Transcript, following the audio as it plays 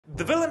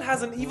The villain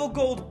has an evil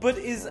goal, but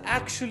is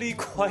actually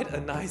quite a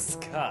nice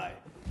guy.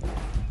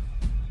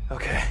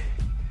 Okay,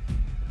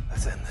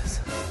 let's end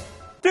this.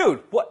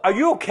 Dude, what? Are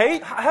you okay?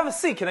 Have a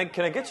seat. Can I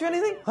get you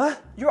anything? Huh?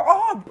 Your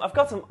arm! I've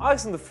got some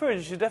ice in the fridge.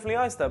 You should definitely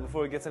ice that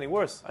before it gets any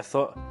worse. I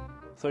thought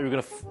you were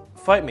gonna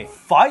fight me.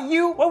 Fight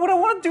you? Why would I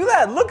want to do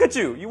that? Look at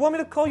you. You want me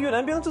to call you an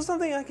ambulance or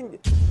something? I can...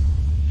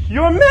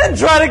 Your men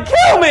trying to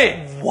kill me!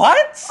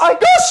 What? I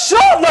got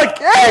shot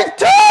like 8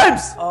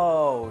 times!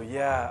 Oh,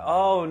 yeah.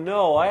 Oh,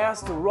 no. I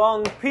asked the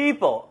wrong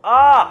people.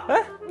 Ah!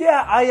 Huh?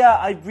 Yeah,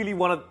 I really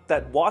wanted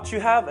that watch you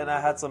have, and I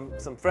had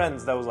some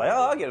friends that was like,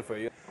 oh, I'll get it for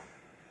you.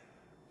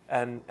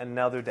 And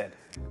now they're dead.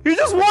 You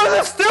just wanted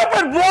a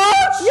stupid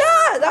watch?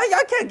 Yeah,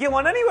 I can't get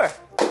one anywhere.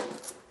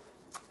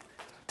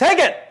 Take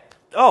it!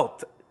 Oh,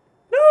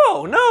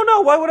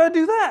 no. Why would I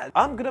do that?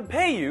 I'm gonna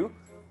pay you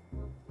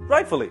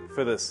rightfully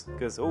for this,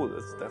 because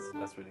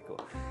that's really cool.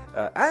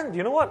 And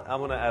you know what? I'm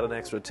gonna add an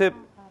extra tip,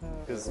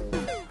 because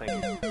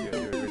thank you.